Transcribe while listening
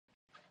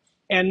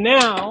And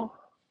now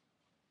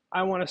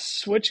I want to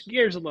switch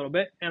gears a little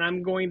bit, and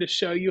I'm going to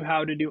show you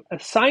how to do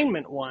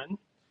assignment one.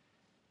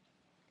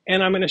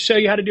 And I'm going to show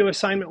you how to do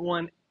assignment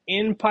one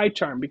in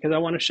PyCharm, because I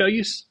want to show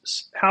you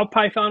how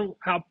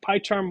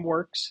PyCharm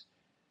works,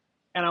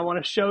 and I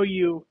want to show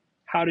you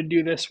how to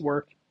do this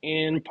work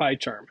in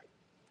PyCharm.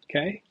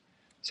 Okay,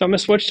 so I'm going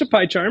to switch to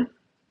PyCharm.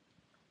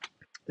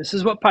 This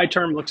is what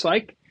PyCharm looks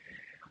like.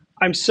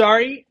 I'm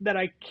sorry that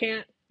I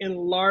can't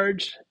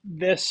enlarge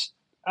this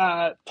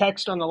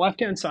text on the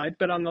left-hand side,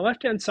 but on the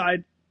left-hand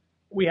side,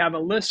 we have a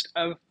list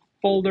of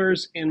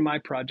folders in my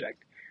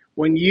project.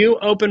 When you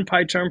open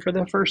PyCharm for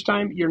the first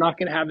time, you're not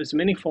going to have as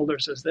many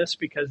folders as this,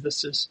 because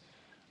this is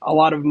a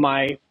lot of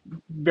my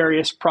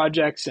various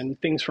projects and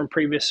things from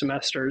previous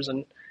semesters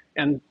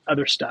and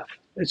other stuff.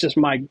 It's just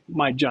my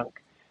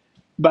junk.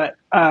 But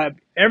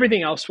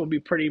everything else will be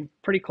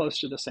pretty close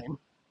to the same.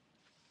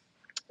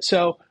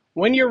 So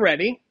when you're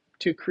ready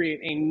to create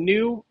a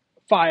new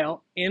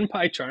file in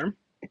PyCharm,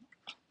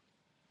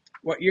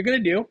 what you're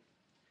going to do,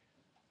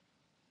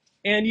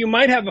 and you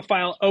might have a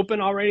file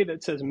open already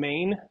that says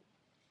main.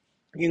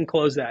 You can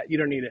close that. You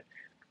don't need it.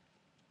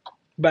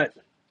 But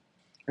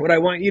what I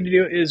want you to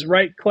do is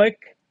right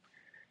click.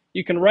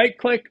 You can right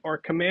click or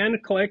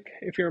command click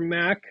if you're a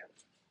Mac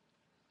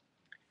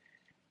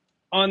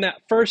on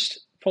that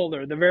first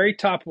folder, the very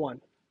top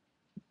one.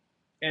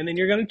 And then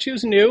you're going to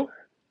choose new.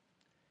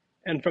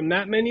 And from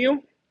that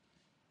menu,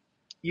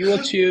 you will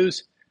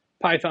choose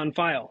Python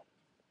file.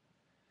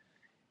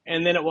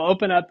 And then it will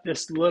open up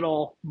this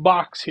little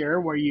box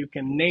here where you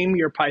can name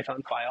your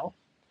Python file.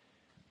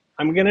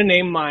 I'm going to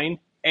name mine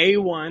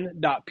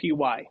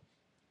a1.py.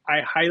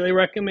 I highly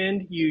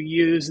recommend you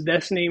use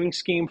this naming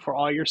scheme for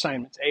all your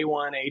assignments,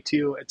 A1,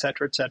 A2,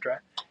 etc.,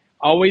 etc.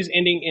 Always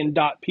ending in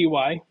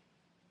 .py,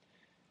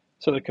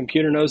 so the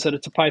computer knows that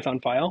it's a Python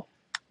file.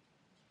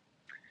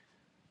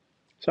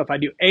 So if I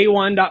do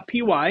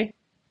A1.py,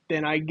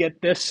 then I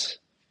get this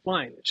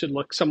line. It should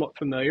look somewhat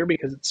familiar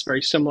because it's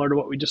very similar to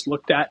what we just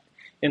looked at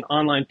in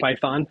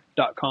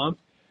onlinepython.com.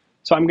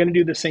 So I'm going to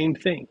do the same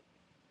thing.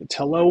 It's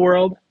hello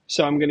world.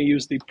 So I'm going to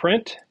use the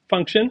print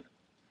function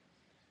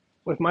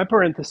with my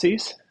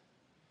parentheses.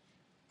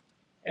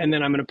 And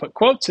then I'm going to put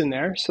quotes in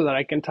there so that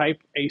I can type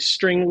a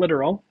string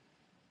literal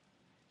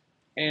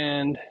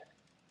and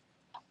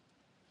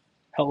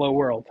hello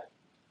world.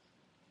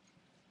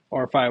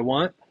 Or if I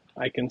want,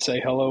 I can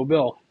say hello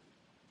Bill.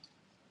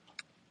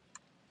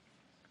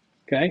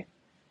 Okay.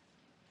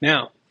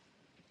 Now,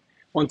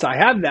 once I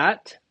have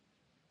that,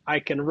 I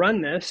can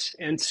run this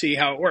and see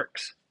how it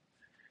works.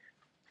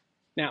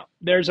 Now,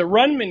 there's a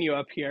run menu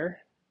up here,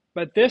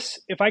 but this,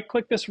 if I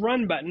click this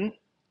run button,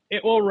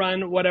 it will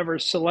run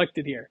whatever's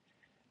selected here.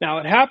 Now,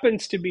 it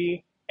happens to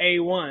be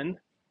A1,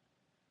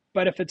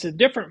 but if it's a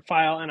different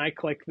file and I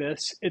click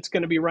this, it's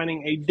going to be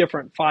running a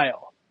different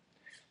file.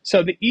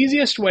 So the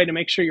easiest way to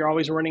make sure you're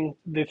always running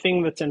the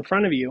thing that's in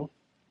front of you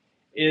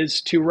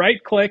is to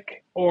right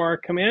click or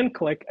command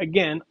click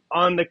again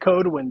on the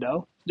code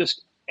window,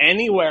 just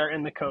anywhere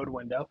in the code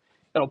window.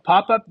 It'll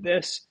pop up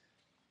this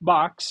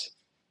box,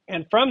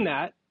 and from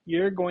that,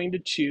 you're going to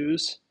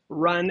choose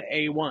run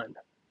A1,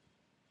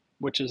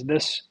 which is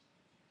this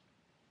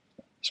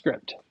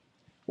script.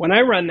 When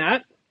I run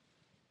that,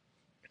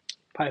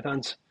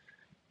 Python's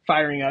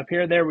firing up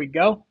here. There we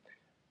go.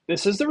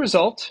 This is the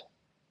result.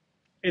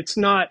 It's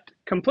not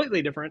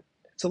completely different.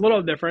 It's a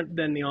little different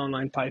than the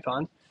online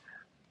Python.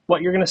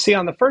 What you're going to see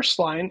on the first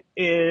line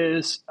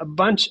is a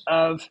bunch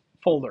of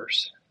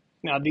folders.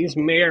 Now, these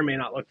may or may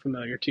not look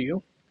familiar to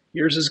you.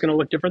 Yours is going to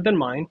look different than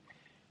mine.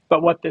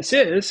 But what this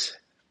is,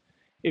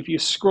 if you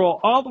scroll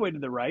all the way to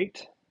the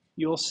right,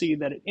 you'll see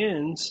that it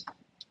ends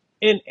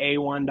in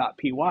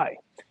a1.py.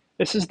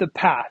 This is the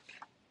path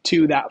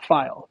to that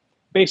file.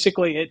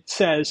 Basically, it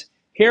says,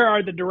 here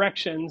are the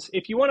directions.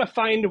 If you want to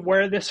find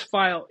where this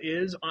file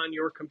is on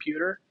your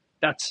computer,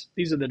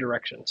 these are the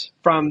directions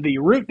from the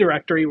root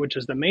directory, which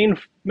is the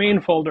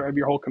main folder of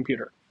your whole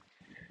computer.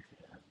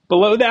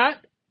 Below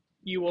that,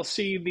 you will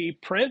see the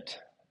print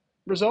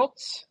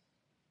results.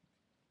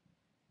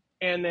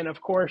 And then, of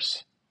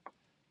course,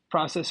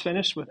 process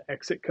finished with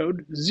exit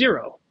code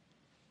 0.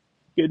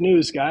 Good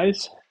news,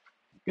 guys.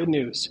 Good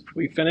news.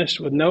 We finished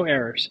with no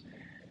errors.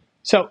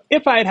 So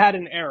if I had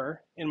an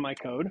error in my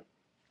code,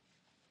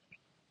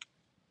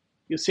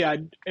 you'll see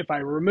if I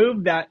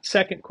remove that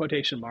second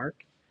quotation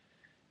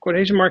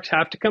marks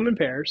have to come in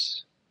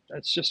pairs.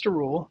 That's just a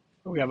rule.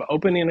 We have an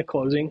opening and a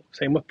closing,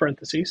 same with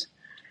parentheses.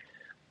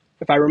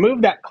 If I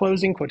remove that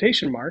closing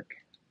quotation mark,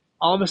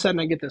 all of a sudden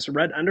I get this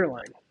red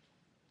underline.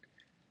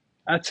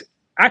 That's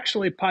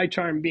actually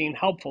PyCharm being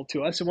helpful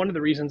to us. And one of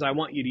the reasons I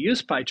want you to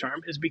use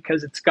PyCharm is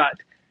because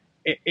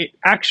it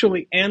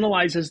actually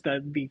analyzes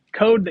the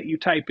code that you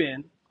type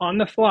in on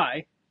the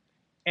fly.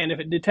 And if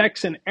it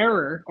detects an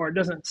error or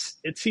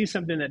it sees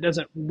something that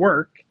doesn't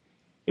work,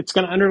 it's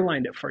going to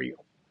underline it for you.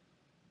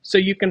 So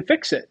you can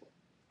fix it,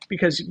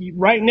 because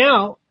right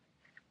now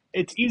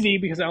it's easy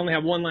because I only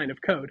have one line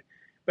of code.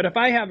 But if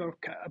I have a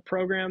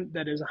program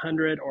that is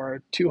 100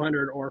 or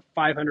 200 or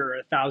 500 or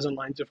 1,000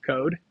 lines of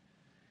code,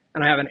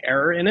 and I have an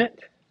error in it,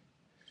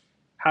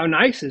 how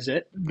nice is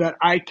it that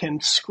I can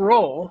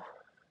scroll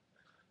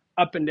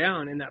up and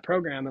down in that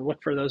program and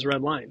look for those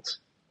red lines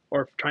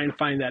or try and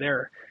find that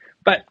error.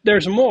 But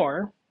there's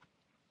more.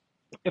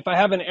 If I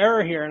have an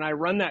error here and I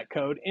run that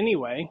code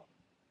anyway,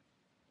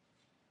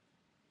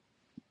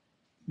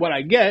 what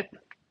I get,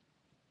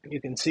 you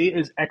can see,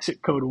 is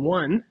exit code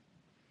 1,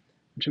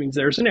 which means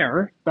there's an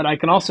error. But I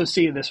can also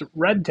see this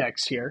red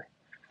text here,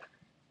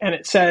 and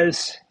it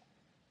says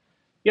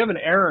you have an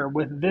error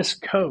with this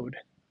code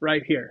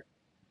right here.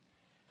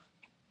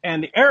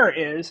 And the error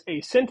is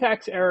a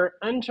syntax error,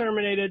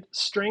 unterminated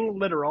string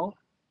literal,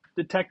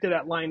 detected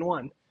at line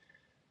 1.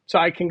 So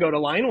I can go to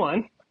line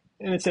 1,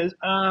 and it says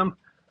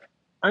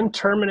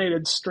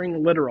unterminated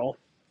string literal.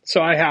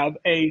 So I have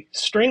a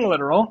string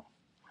literal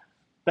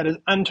that is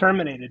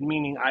unterminated,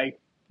 meaning I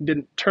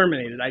didn't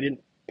terminate it. I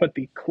didn't put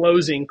the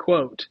closing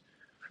quote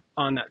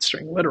on that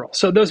string literal.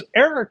 So those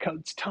error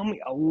codes tell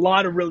me a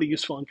lot of really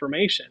useful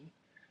information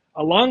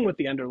along with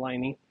the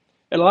underlining.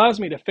 It allows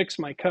me to fix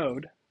my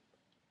code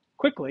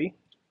quickly,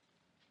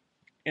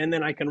 and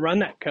then I can run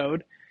that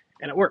code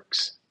and it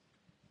works.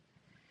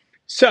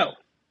 So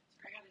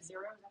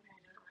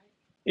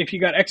if you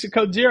got exit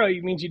code 0,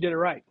 it means you did it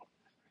right.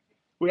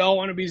 We all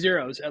want to be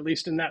zeros, at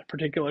least in that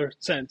particular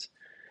sense.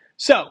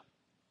 So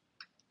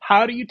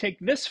how do you take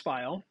this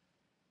file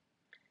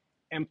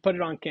and put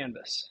it on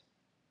Canvas?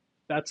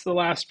 That's the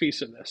last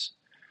piece of this.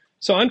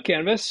 So on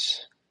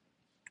Canvas,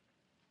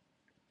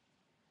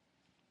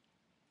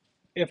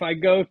 if I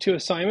go to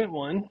assignment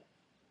 1,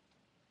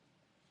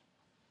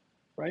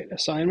 right,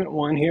 assignment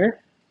 1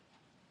 here,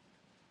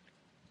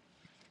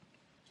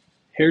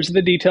 here's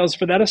the details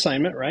for that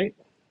assignment, right?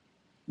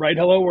 Write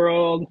hello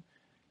world,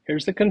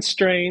 here's the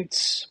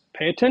constraints,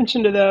 pay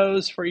attention to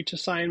those for each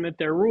assignment,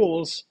 they're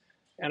rules,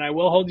 and I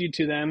will hold you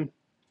to them.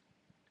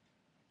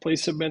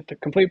 Please submit the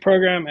complete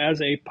program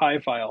as a PI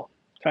file.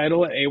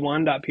 Title it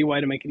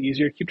a1.py to make it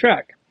easier to keep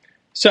track.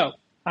 So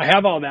I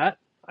have all that.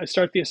 I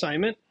start the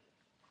assignment,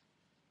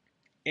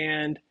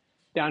 and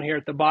down here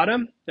at the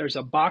bottom, there's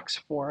a box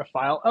for a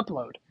file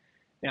upload.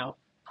 Now,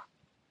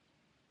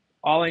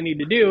 all I need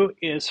to do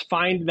is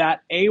find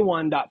that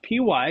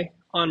a1.py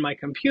on my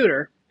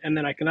computer, and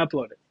then I can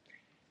upload it.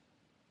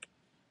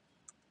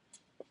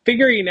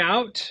 Figuring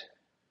out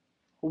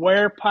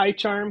where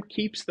PyCharm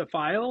keeps the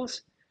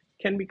files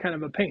can be kind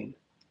of a pain.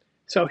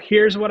 So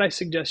here's what I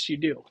suggest you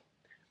do.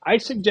 I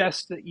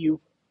suggest that you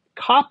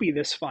copy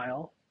this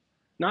file,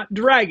 not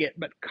drag it,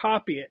 but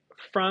copy it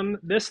from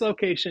this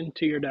location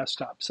to your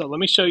desktop. So let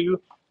me show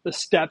you the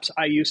steps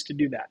I use to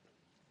do that.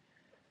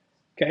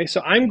 Okay,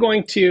 so I'm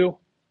going to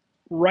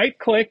right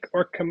click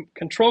or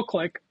control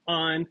click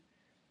on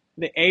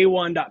the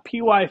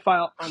a1.py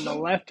file on the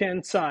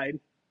left-hand side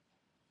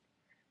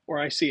where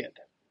I see it.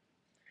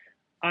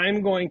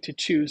 I'm going to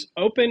choose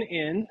open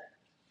in,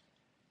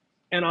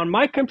 and on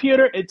my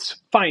computer,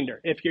 it's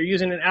Finder. If you're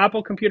using an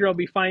Apple computer, it'll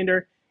be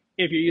Finder.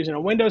 If you're using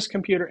a Windows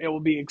computer, it will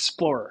be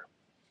Explorer.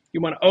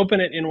 You want to open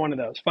it in one of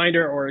those,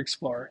 Finder or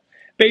Explorer.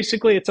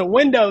 Basically, it's a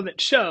window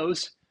that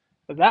shows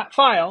that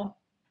file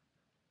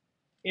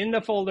in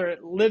the folder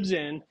it lives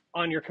in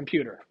on your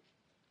computer.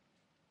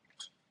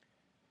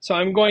 So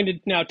I'm going to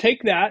now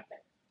take that,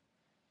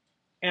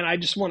 and I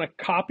just want to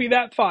copy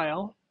that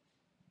file,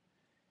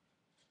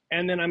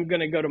 and then I'm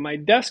going to go to my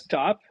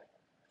desktop,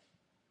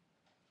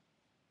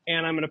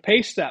 and I'm going to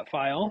paste that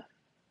file.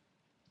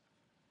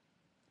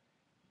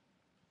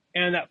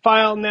 And that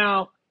file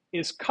now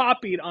is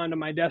copied onto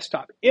my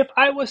desktop. If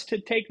I was to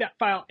take that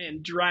file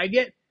and drag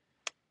it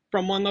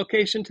from one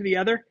location to the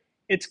other,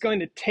 it's going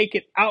to take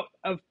it out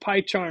of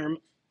PyCharm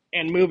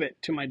and move it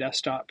to my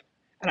desktop.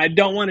 And I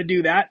don't want to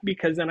do that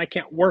because then I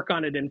can't work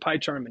on it in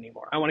PyCharm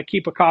anymore. I want to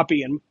keep a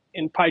copy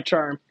in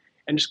PyCharm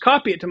and just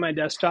copy it to my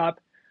desktop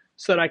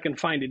so that I can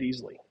find it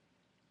easily.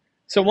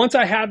 So once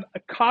I have a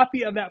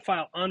copy of that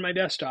file on my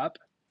desktop,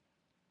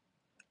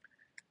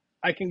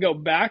 I can go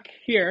back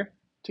here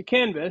to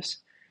Canvas.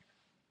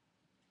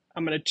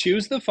 I'm going to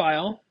choose the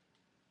file.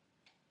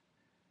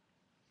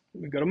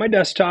 We go to my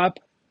desktop,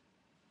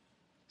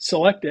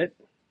 select it,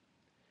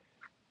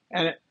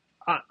 and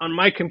on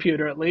my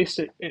computer at least,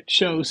 it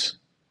shows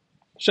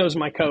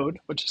my code,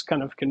 which is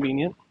kind of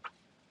convenient.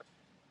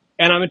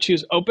 And I'm going to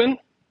choose open.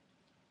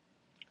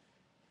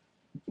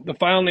 The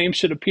file name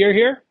should appear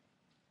here.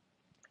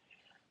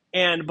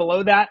 And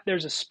below that,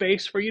 there's a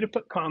space for you to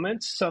put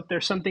comments. So if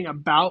there's something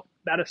about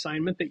that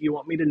assignment that you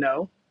want me to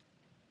know,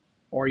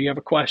 or you have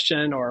a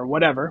question or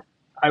whatever,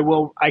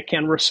 I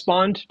can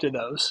respond to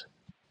those.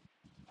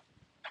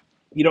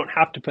 You don't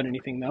have to put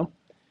anything though.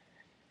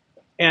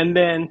 And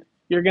then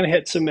you're going to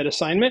hit submit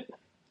assignment.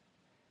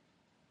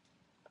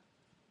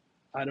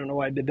 I don't know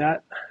why I did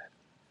that.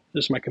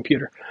 This is my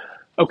computer.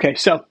 Okay,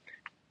 so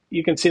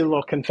you can see a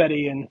little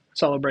confetti and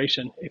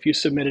celebration if you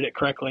submitted it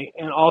correctly.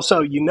 And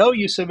also, you know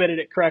you submitted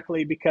it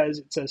correctly because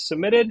it says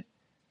submitted, it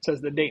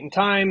says the date and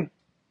time,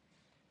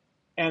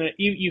 and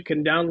you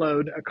can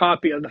download a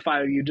copy of the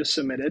file you just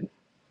submitted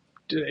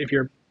if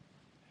you're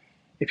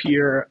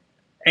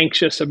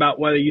anxious about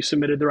whether you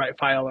submitted the right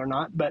file or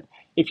not. But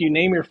if you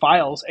name your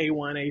files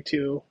A1,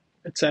 A2,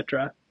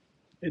 etc.,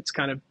 it's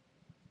kind of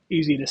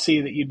easy to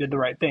see that you did the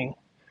right thing.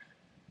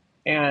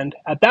 And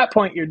at that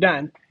point, you're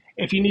done.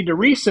 If you need to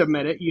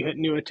resubmit it, you hit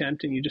new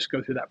attempt and you just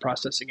go through that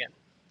process again.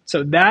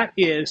 So that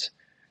is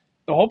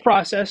the whole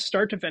process,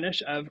 start to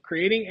finish, of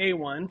creating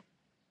A1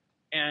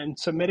 and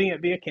submitting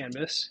it via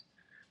Canvas,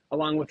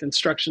 along with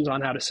instructions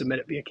on how to submit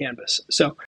it via Canvas. So